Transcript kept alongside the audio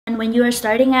And when you are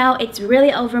starting out, it's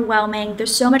really overwhelming.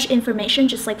 There's so much information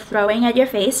just like throwing at your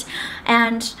face,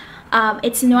 and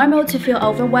it's normal to feel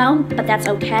overwhelmed, but that's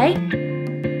okay.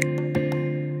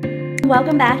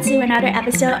 Welcome back to another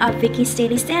episode of Vicky's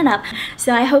Daily Stand-Up.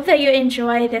 So I hope that you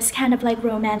enjoy this kind of like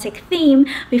romantic theme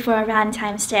before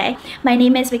Valentine's Day. My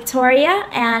name is Victoria,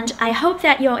 and I hope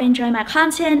that you'll enjoy my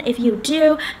content. If you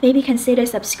do, maybe consider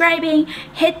subscribing,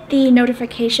 hit the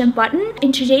notification button.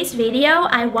 In today's video,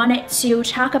 I wanted to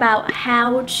talk about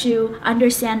how to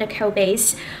understand the code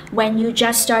base when you're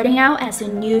just starting out as a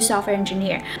new software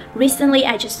engineer. Recently,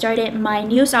 I just started my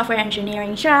new software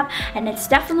engineering job, and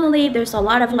there's a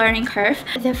lot of learning curve.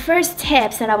 The first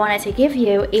tips that I wanted to give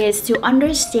you is to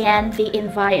understand the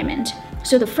environment.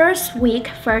 So the first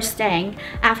thing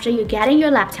after you getting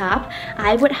your laptop,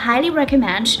 I would highly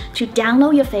recommend to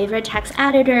download your favorite text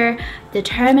editor, the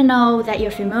terminal that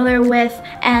you're familiar with.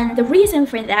 And the reason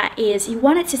for that is you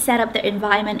wanted to set up the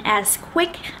environment as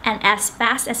quick and as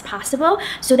fast as possible,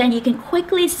 so that you can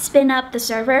quickly spin up the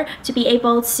server to be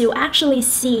able to actually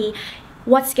see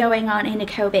what's going on in the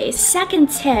code base. Second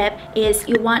tip is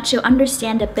you want to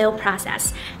understand the build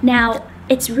process. Now,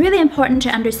 it's really important to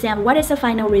understand what is the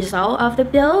final result of the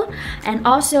build and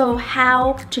also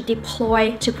how to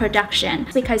deploy to production,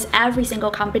 because every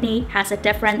single company has a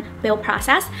different build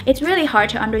process. It's really hard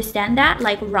to understand that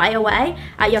like right away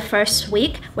at your first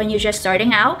week when you're just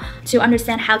starting out, to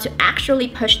understand how to actually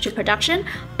push to production,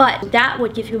 but that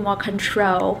would give you more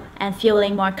control and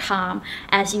feeling more calm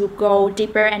as you go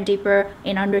deeper and deeper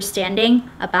in understanding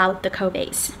about the code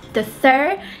base. The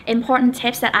third important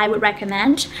tips that I would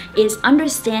recommend is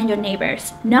understand your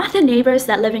neighbors. Not the neighbors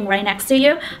that living right next to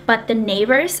you, but the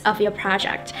neighbors of your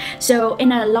project. So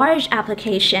in a large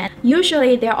application,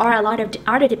 usually there are a lot of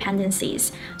other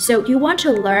dependencies. So you want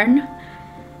to learn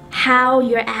how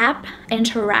your app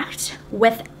interacts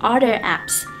with other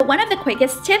apps. One of the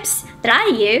quickest tips that I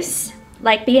use,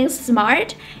 like being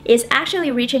smart, is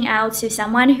actually reaching out to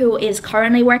someone who is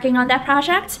currently working on that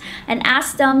project and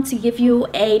ask them to give you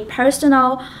a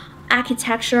personal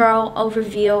architectural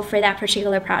overview for that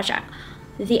particular project.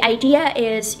 The idea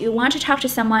is you want to talk to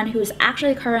someone who's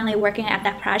actually currently working at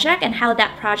that project and how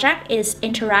that project is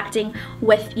interacting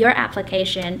with your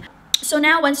application. So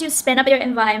now once you spin up your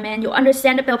environment, you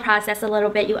understand the build process a little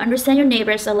bit, you understand your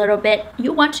neighbors a little bit,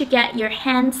 you want to get your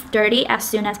hands dirty as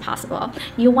soon as possible.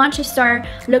 You want to start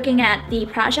looking at the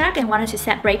project and wanted to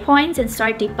set breakpoints and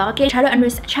start debugging. Try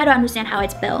to understand how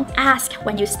it's built. Ask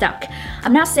when you're stuck.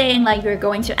 I'm not saying like you're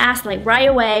going to ask like right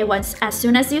away. As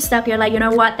soon as you're stuck, you're like, you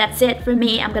know what, that's it for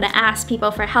me. I'm gonna ask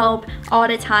people for help all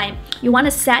the time. You want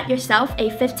to set yourself a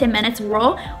 15 minutes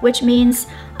rule, which means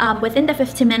within the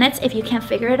 15 minutes, if you can't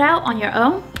figure it out on your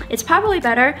own, it's probably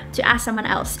better to ask someone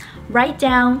else. Write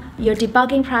down your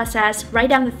debugging process, write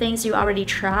down the things you already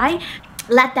try.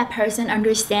 Let that person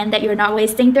understand that you're not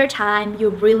wasting their time, you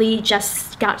really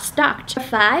just got stuck.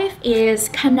 5 is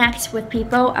connect with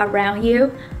people around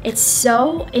you. It's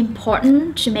so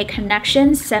important to make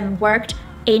connections and work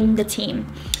in the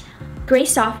team. Great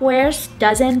software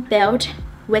doesn't build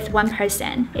with one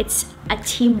person, it's a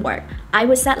teamwork. I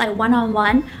would set like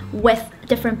one-on-one with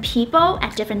different people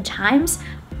at different times.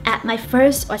 At my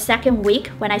first or second week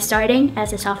when I starting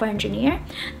as a software engineer,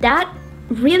 that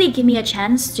really gave me a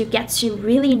chance to get to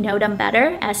really know them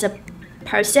better as a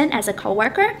person, as a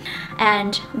coworker.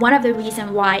 And one of the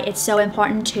reasons why it's so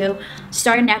important to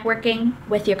start networking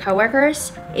with your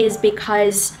coworkers is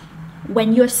because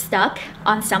when you're stuck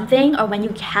on something or when you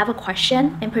have a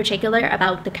question in particular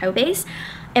about the code base,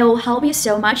 it will help you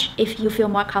so much if you feel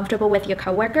more comfortable with your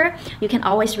coworker. You can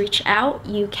always reach out.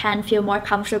 You can feel more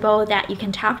comfortable that you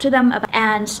can talk to them about,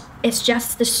 and it's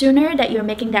just the sooner that you're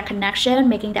making that connection,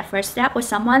 making that first step with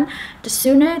someone, the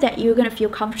sooner that you're gonna feel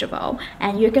comfortable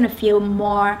and you're gonna feel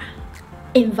more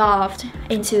involved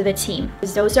into the team.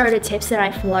 Those are the tips that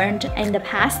I've learned in the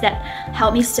past that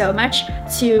helped me so much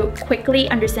to quickly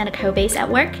understand the code base at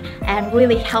work and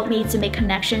really help me to make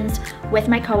connections with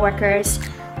my coworkers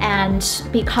and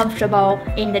be comfortable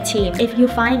in the team. If you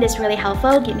find this really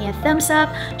helpful, give me a thumbs up,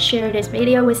 share this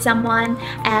video with someone,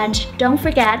 and don't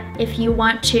forget, if you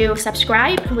want to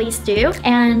subscribe, please do.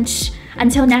 And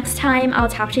until next time, I'll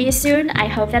talk to you soon. I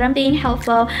hope that I'm being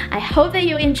helpful. I hope that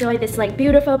you enjoy this like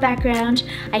beautiful background.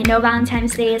 I know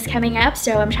Valentine's Day is coming up,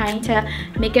 so I'm trying to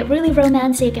make it really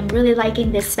romantic and really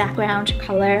liking this background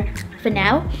color for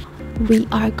now. We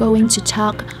are going to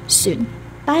talk soon.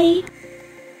 Bye!